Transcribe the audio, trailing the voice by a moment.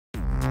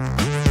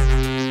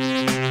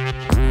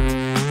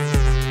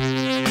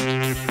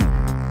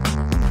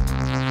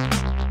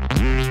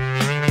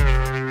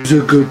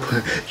Who's a good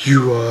player?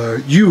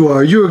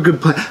 You're a good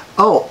player.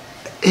 Oh,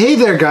 hey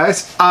there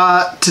guys.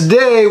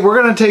 Today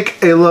we're going to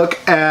take a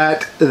look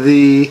at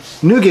the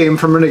new game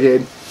from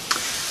Renegade,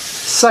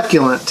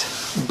 Succulent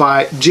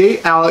by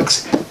J.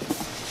 Alex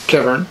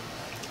Kevern.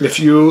 If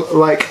you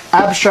like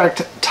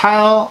abstract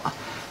tile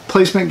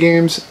placement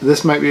games,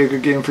 this might be a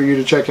good game for you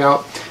to check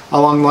out,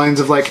 along the lines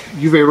of like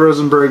Uwe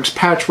Rosenberg's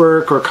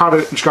Patchwork or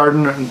Cottage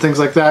Garden and things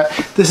like that.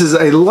 This is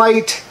a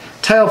light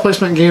tile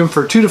placement game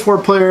for 2 to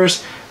 4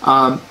 players.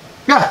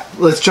 Yeah,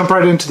 let's jump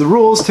right into the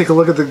rules, take a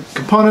look at the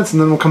components, and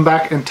then we'll come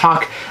back and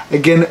talk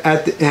again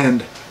at the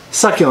end.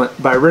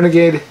 Succulent by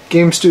Renegade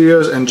Games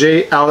Studios and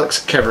J.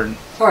 Alex Kevern.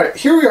 Alright,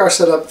 here we are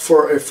set up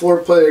for a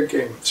 4-player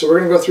game. So we're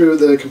going to go through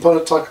the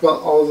components, talk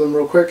about all of them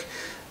real quick.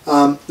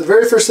 The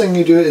very first thing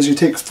you do is you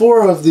take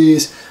 4 of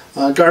these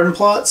garden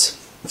plots,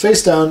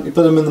 face down, you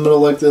put them in the middle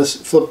like this,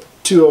 flip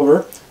 2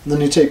 over, and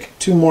then you take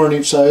 2 more on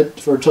each side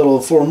for a total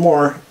of 4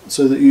 more,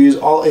 so that you use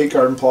all 8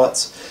 garden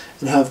plots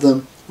and have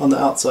them on the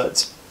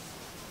outsides.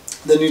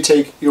 Then you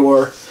take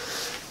your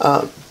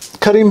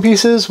cutting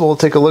pieces. We'll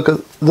take a look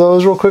at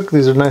those real quick.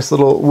 These are nice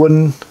little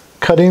wooden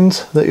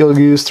cuttings that you'll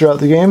use throughout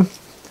the game.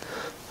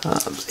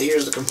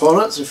 Here's the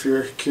components if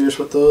you're curious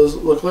what those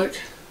look like.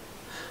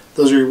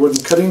 Those are your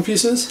wooden cutting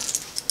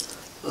pieces.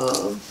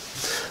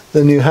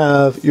 Then you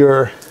have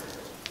your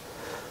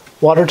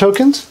water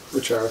tokens,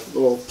 which are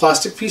little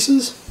plastic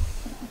pieces.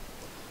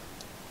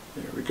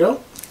 There we go.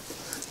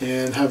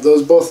 And have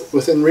those both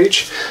within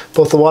reach,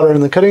 both the water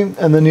and the cutting.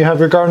 And then you have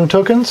your garden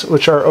tokens,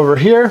 which are over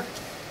here.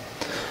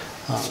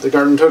 The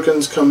garden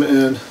tokens come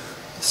in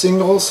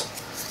singles,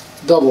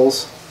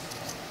 doubles,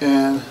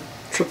 and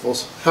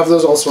triples. Have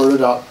those all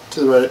sorted out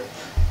to the right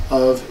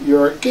of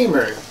your game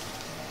area.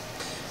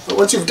 But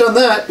once you've done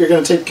that, you're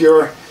going to take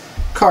your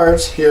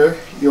cards here,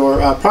 your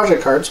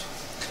project cards.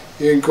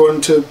 You're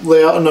going to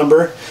lay out a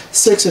number,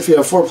 6 if you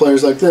have 4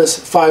 players like this,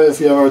 5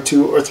 if you have a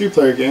 2 or 3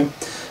 player game.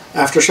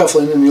 After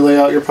shuffling, and you lay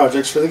out your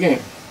projects for the game.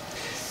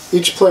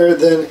 Each player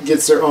then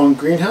gets their own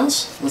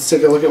greenhouse. Let's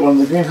take a look at one of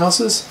the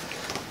greenhouses.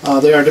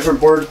 They are different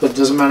boards, but it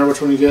doesn't matter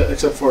which one you get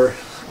except for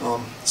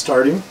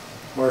starting,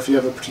 or if you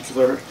have a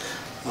particular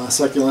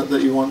succulent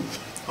that you want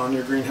on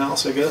your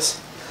greenhouse, I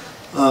guess.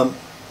 The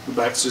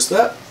back's just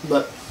that,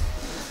 but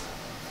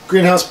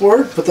greenhouse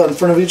board, put that in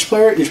front of each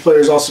player. Each player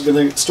is also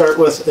going to start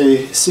with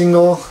a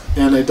single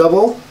and a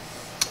double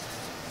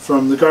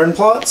from the garden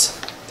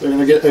plots. They're going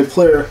to get a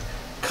player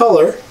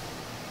color.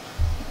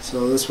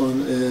 So this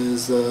one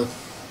is, I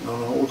don't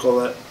know what we'll call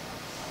that,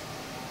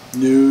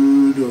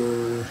 nude,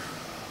 or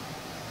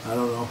I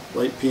don't know,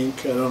 light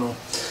pink, I don't know,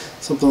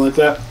 something like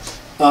that.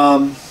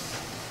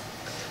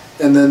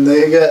 And then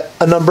they get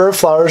a number of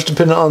flowers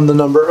depending on the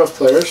number of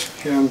players.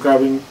 Here I'm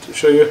grabbing to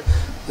show you.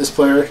 This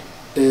player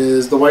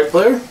is the white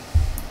player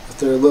with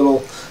their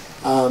little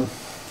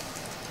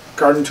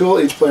garden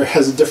tool. Each player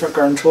has a different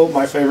garden tool,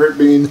 my favorite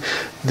being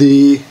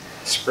the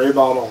spray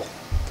bottle.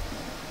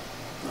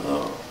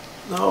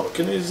 No,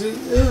 can you see?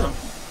 Yeah.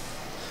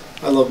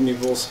 I love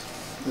meeples,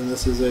 and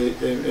this is a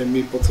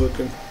meeple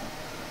token.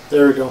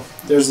 There we go.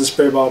 There's the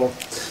spray bottle.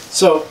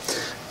 So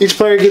each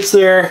player gets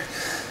their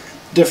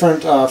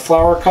different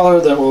flower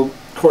color that will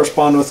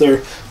correspond with their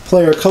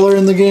player color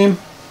in the game.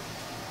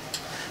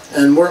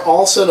 And we're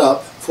all set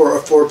up for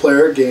a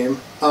 4-player game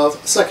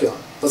of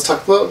Succulent. Let's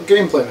talk about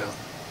gameplay now.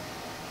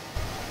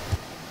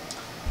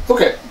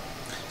 Okay,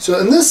 so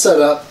in this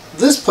setup,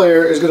 this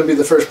player is going to be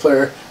the first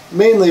player,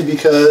 mainly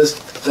because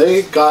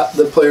they got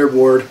the player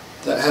board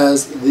that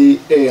has the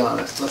A on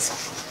it.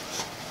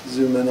 Let's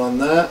zoom in on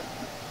that.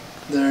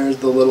 There's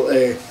the little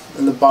A.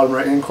 In the bottom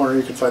right hand corner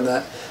you can find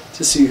that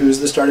to see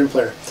who's the starting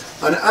player.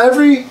 On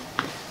every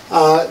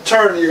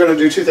turn you're going to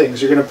do 2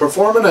 things. You're going to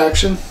perform an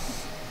action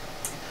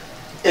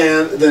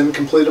and then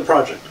complete a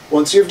project.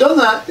 Once you've done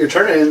that, your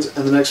turn ends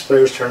and the next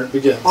player's turn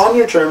begins. On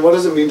your turn, what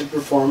does it mean to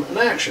perform an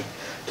action?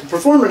 To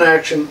perform an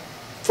action,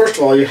 first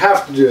of all, you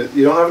have to do it.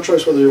 You don't have a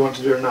choice whether you want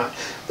to do it or not.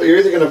 But you're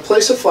either going to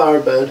place a flower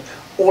bed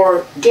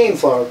or gain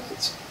flower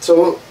beds.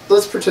 So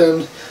let's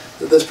pretend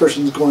that this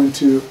person is going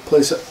to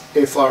place a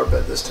flower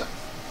bed this time.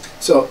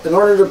 So in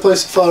order to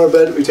place a flower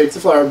bed, we take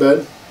the flower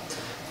bed,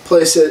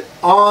 place it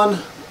on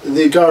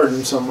the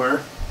garden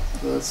somewhere.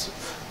 That's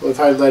what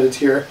I've highlighted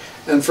here.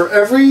 And for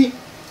every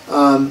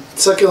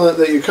succulent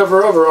that you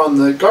cover over on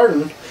the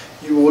garden,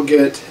 you will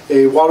get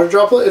a water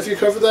droplet if you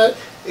cover that,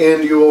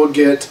 and you will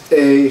get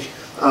a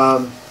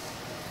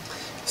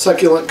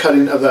succulent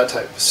cutting of that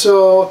type.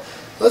 So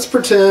let's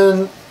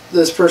pretend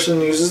this person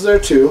uses their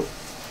 2.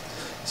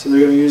 So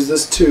they're going to use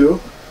this 2.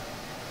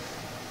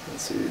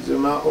 Let's see,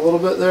 zoom out a little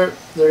bit there.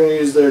 They're going to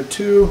use their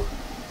 2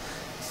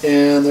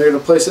 and they're going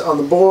to place it on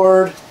the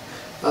board.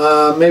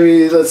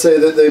 Maybe let's say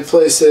that they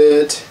place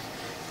it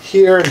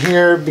here and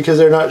here because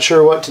they're not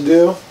sure what to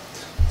do.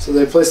 So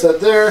they place that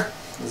there.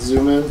 Let's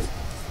zoom in.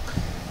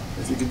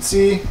 If you can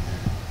see,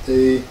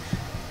 they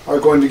are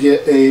going to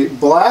get a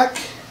black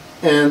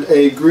and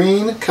a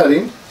green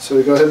cutting. So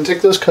we go ahead and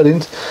take those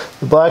cuttings,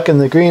 the black and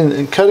the green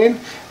and cutting,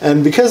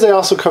 and because they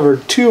also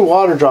covered 2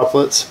 water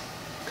droplets,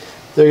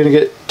 they're going to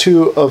get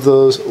 2 of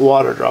those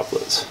water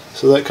droplets.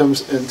 So that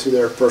comes into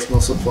their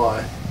personal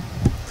supply.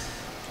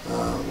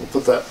 We'll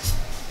put that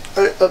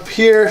right up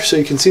here so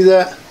you can see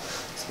that.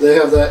 So they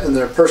have that in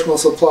their personal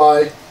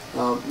supply,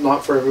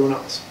 not for everyone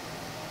else.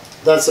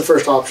 That's the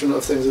first option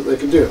of things that they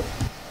can do.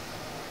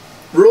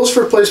 Rules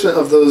for placement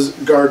of those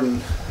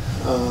garden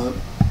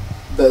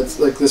beds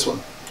like this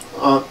one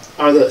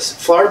are this.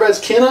 Flower beds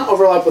cannot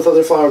overlap with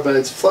other flower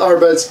beds. Flower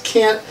beds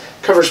can't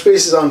cover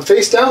spaces on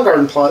face-down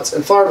garden plots,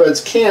 and flower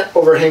beds can't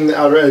overhang the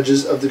outer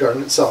edges of the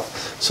garden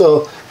itself.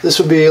 So this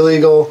would be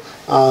illegal.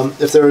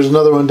 If there was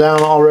another one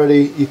down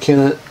already, you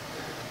can't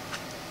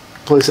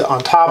place it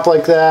on top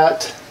like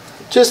that.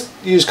 Just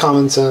use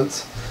common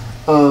sense.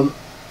 And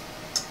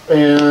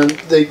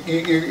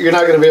you're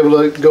not going to be able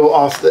to go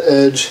off the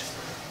edge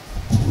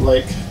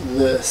like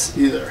this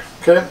either.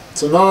 Okay,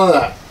 so none of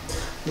that.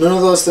 None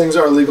of those things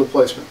are legal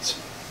placements.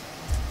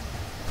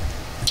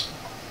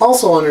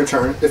 Also on your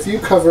turn, if you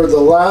cover the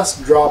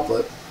last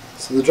droplet,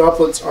 so the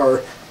droplets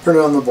are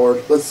printed on the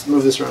board. Let's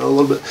move this around a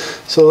little bit.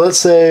 So let's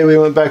say we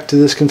went back to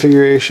this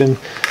configuration.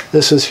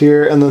 This is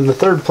here, and then the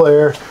third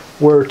player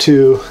were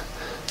to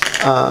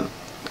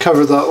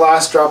cover the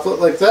last droplet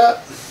like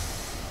that.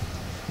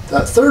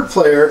 That third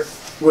player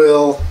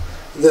will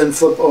then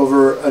flip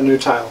over a new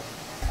tile.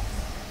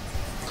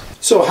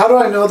 So how do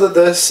I know that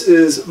this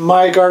is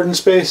my garden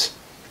space?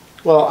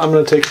 Well, I'm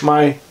going to take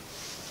my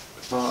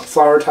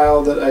flower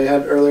tile that I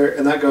had earlier,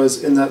 and that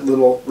goes in that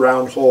little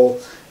round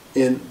hole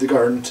in the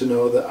garden to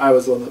know that I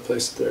was the one that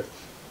placed it there.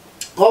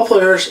 All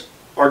players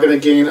are going to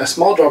gain a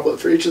small droplet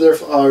for each of their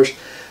flowers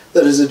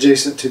that is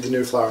adjacent to the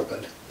new flower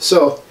bed.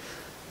 So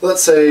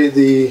let's say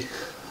the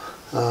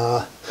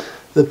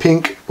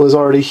pink was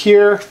already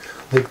here,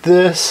 like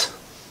this.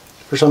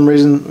 For some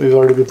reason, we've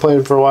already been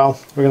playing for a while.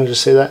 We're going to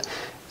just say that.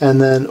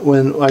 And then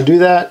when I do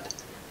that,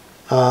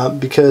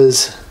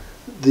 because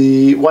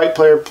the white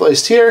player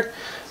placed here,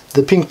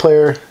 the pink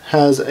player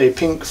has a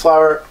pink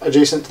flower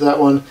adjacent to that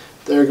one,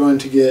 they're going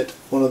to get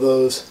one of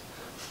those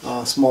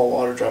small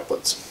water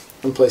droplets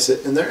and place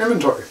it in their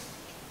inventory.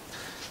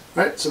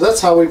 Right, so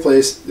that's how we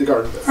place the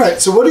garden beds.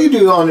 Alright, so what do you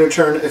do on your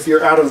turn if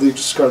you're out of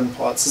these garden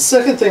plots? The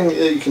second thing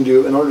that you can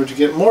do in order to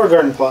get more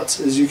garden plots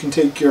is you can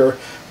take your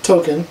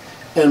token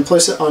and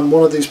place it on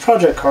one of these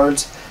project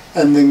cards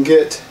and then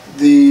get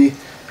the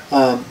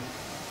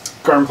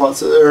garden plots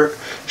that are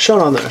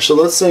shown on there. So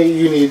let's say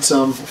you need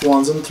some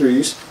 1s and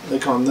 3s,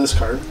 like on this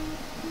card.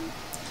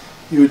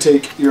 You would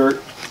take your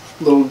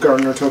little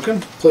gardener token,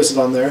 place it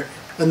on there,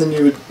 and then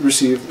you would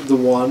receive the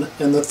 1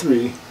 and the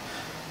 3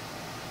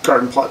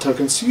 garden plot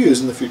tokens to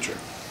use in the future.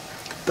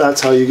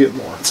 That's how you get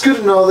more. It's good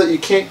to know that you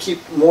can't keep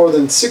more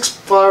than 6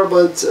 flower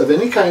buds of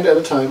any kind at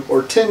a time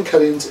or 10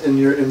 cuttings in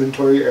your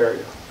inventory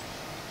area.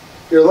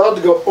 You're allowed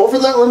to go over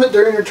that limit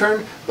during your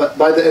turn, but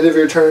by the end of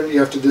your turn you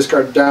have to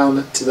discard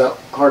down to that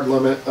hard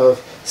limit of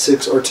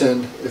 6 or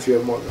 10 if you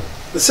have more than that.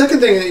 The second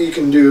thing that you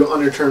can do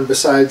on your turn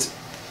besides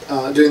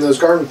doing those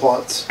garden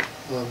plots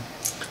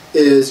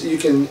is you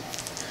can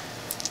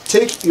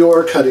take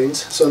your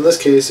cuttings, so in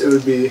this case it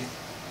would be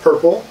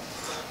purple,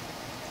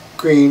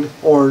 green,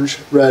 orange,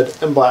 red,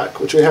 and black,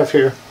 which we have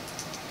here.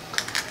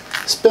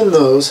 Spin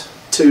those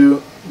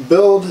to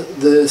build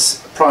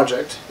this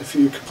project. If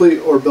you complete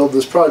or build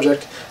this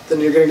project, then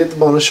you're going to get the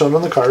bonus shown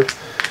on the card.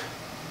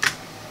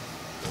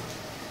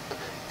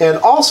 And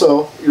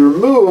also, you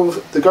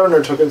remove the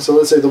gardener token, so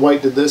let's say the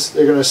white did this,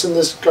 they're going to send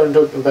this garden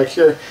token back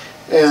here,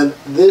 and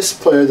this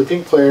player, the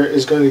pink player,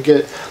 is going to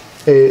get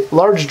a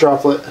large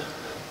droplet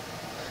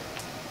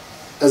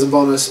as a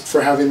bonus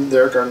for having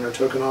their gardener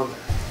token on there.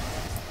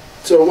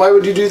 So why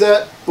would you do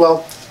that?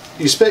 Well,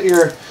 you spent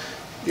your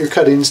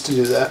cuttings to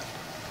do that,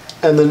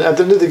 and then at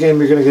the end of the game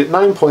you're going to get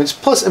 9 points,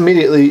 plus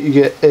immediately you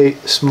get a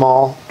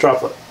small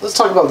droplet. Let's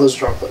talk about those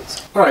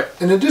droplets. Alright,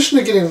 in addition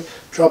to getting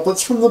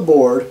droplets from the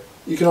board,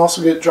 you can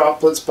also get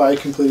droplets by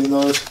completing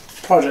those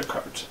project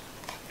cards.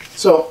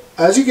 So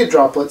as you get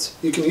droplets,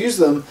 you can use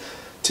them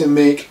to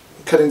make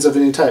cuttings of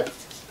any type.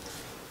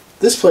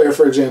 This player,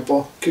 for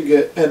example, could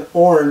get an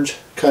orange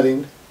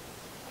cutting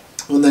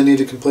when they need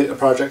to complete a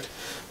project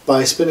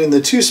by spinning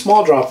the 2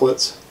 small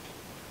droplets,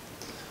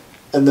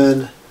 and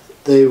then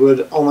they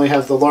would only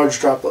have the large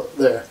droplet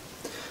there.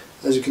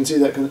 As you can see,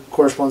 that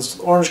corresponds to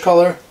the orange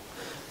color.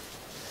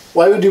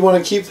 Why would you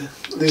want to keep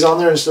these on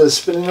there instead of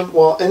spinning them?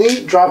 Well,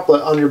 any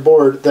droplet on your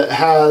board that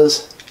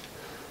has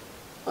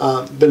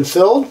been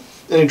filled,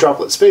 any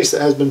droplet space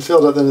that has been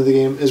filled at the end of the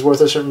game is worth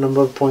a certain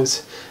number of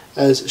points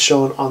as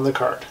shown on the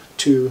card.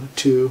 2,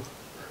 2,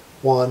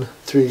 1,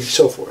 3,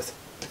 so forth.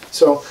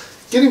 So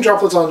getting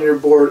droplets on your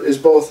board is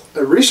both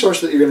a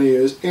resource that you're going to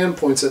use and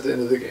points at the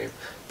end of the game.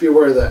 Be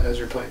aware of that as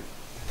you're playing.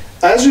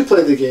 As you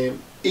play the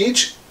game,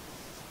 each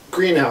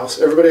greenhouse,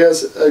 everybody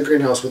has a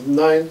greenhouse with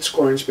 9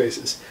 scoring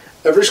spaces.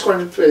 Every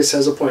scoring space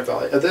has a point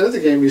value. At the end of the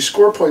game, you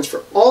score points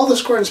for all the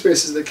scoring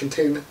spaces that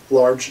contain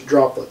large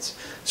droplets.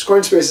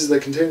 Scoring spaces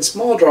that contain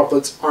small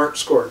droplets aren't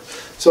scored.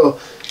 So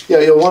yeah,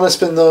 you'll want to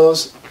spin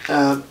those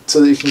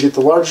so that you can get the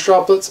large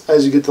droplets.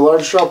 As you get the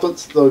large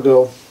droplets, they'll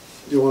go,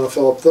 you'll want to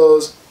fill up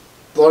those.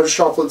 The large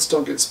droplets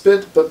don't get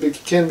spent, but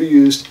can be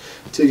used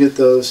to get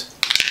those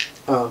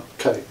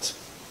cuttings.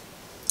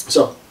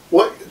 So,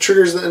 what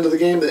triggers the end of the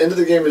game? The end of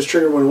the game is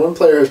triggered when one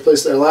player has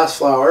placed their last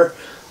flower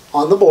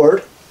on the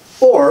board,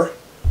 or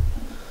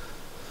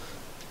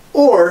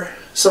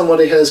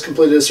somebody has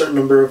completed a certain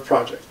number of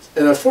projects.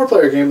 In a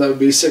 4-player game, that would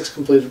be 6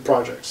 completed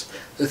projects.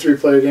 In a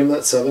 3-player game,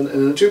 that's 7, and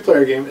in a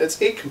 2-player game,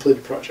 it's 8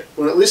 completed projects.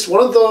 When at least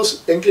one of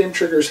those in-game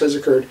triggers has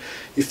occurred,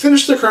 you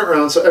finish the current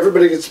round, so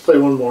everybody gets to play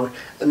one more,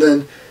 and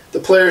then the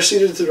player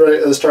seated to the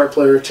right of the start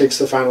player takes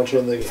the final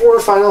turn of the game. For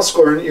final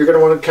scoring, you're going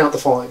to want to count the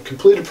following: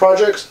 completed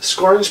projects,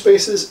 scoring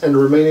spaces, and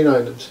remaining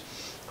items.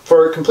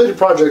 For completed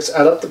projects,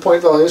 add up the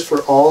point values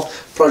for all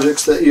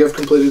projects that you have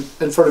completed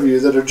in front of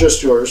you that are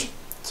just yours.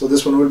 So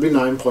this one would be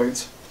 9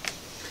 points.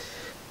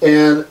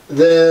 And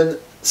then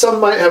some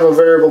might have a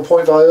variable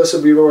point value,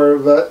 so be aware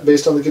of that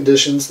based on the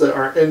conditions that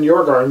are in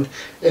your garden,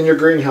 in your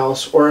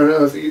greenhouse, or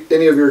in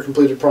any of your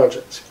completed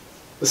projects.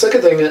 The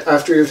second thing,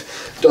 after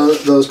you've done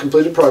those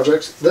completed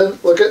projects, then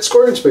look at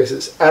scoring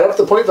spaces. Add up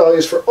the point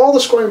values for all the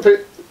scoring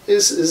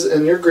spaces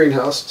in your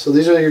greenhouse. So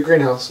these are your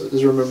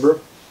greenhouses, remember.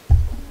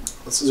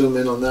 Let's zoom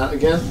in on that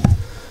again.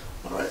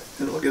 Alright,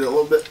 and we'll get a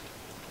little bit.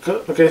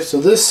 Okay, so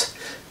this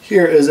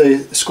here is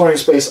a scoring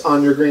space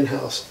on your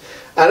greenhouse.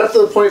 Add up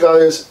the point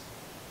values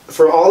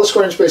for all the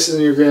scoring spaces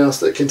in your greenhouse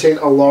that contain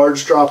a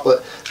large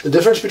droplet. The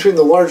difference between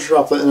the large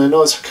droplet, and I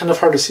know it's kind of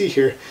hard to see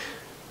here,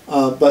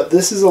 but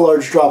this is a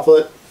large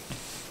droplet,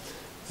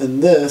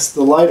 and this,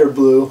 the lighter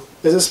blue,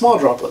 is a small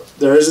droplet.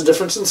 There is a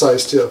difference in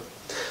size too.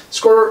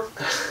 Score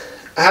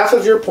half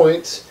of your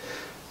points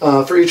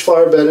for each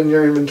flower bed in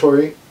your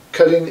inventory,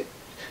 cutting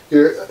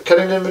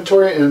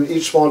inventory and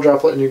each small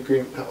droplet in your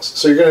greenhouse.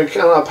 So you're going to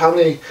count up how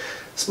many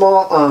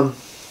small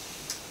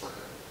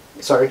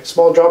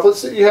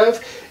droplets that you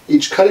have,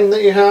 each cutting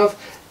that you have,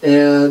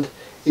 and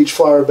each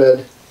flower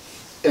bed,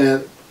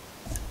 and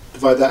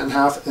divide that in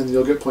half, and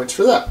you'll get points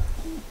for that.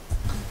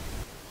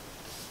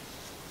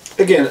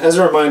 Again, as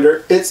a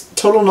reminder, it's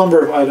total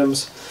number of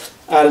items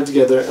added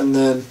together and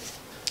then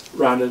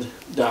rounded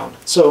down.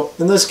 So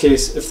in this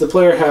case, if the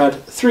player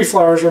had 3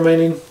 flowers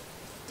remaining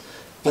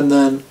and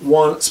then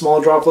 1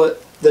 small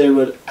droplet, they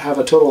would have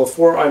a total of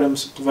 4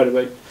 items divided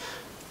by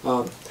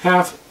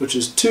half, which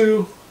is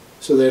 2,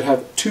 so they'd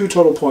have 2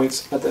 total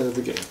points at the end of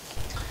the game.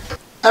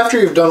 After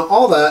you've done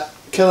all that,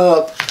 count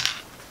up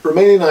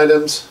remaining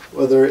items,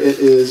 whether it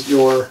is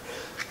your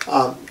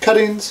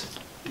cuttings,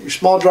 your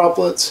small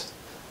droplets,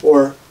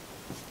 or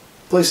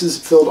places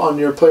filled on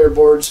your player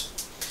boards.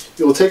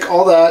 You will take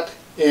all that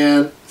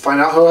and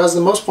find out who has the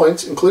most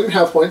points, including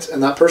half points,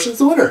 and that person's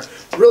the winner.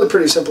 It's a really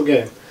pretty simple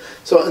game.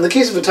 So in the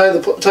case of a tie,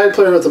 the tied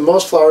player with the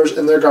most flowers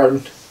in their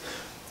garden,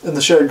 in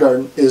the shared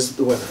garden, is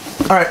the winner.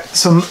 Alright,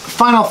 some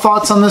final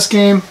thoughts on this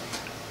game.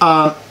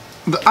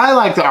 I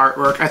like the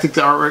artwork. I think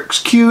the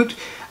artwork's cute.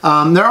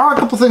 There are a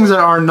couple things that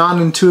are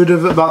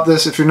non-intuitive about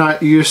this if you're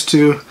not used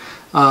to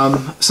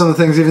some of the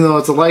things. Even though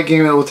it's a light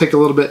game, it will take a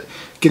little bit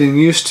getting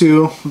used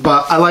to,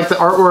 but I like the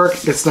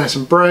artwork. It's nice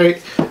and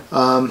bright.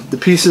 The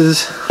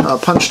pieces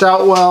punched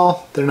out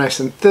well. They're nice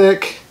and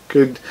thick.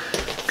 Good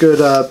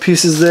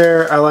pieces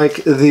there. I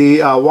like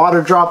the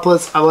water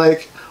droplets. I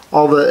like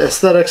all the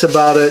aesthetics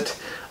about it.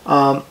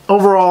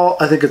 Overall,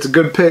 I think it's a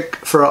good pick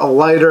for a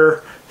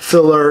lighter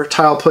filler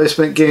tile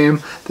placement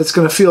game that's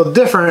going to feel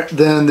different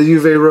than the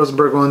Uwe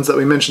Rosenberg ones that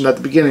we mentioned at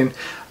the beginning.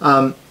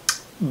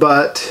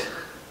 But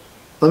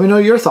let me know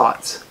your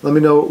thoughts. Let me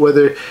know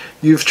whether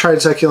you've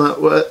tried Succulent,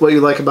 what you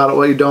like about it,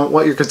 what you don't,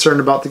 what you're concerned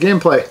about the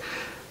gameplay.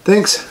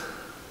 Thanks.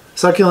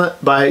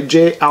 Succulent by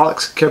J.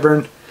 Alex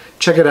Kevern.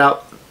 Check it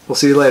out. We'll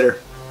see you later.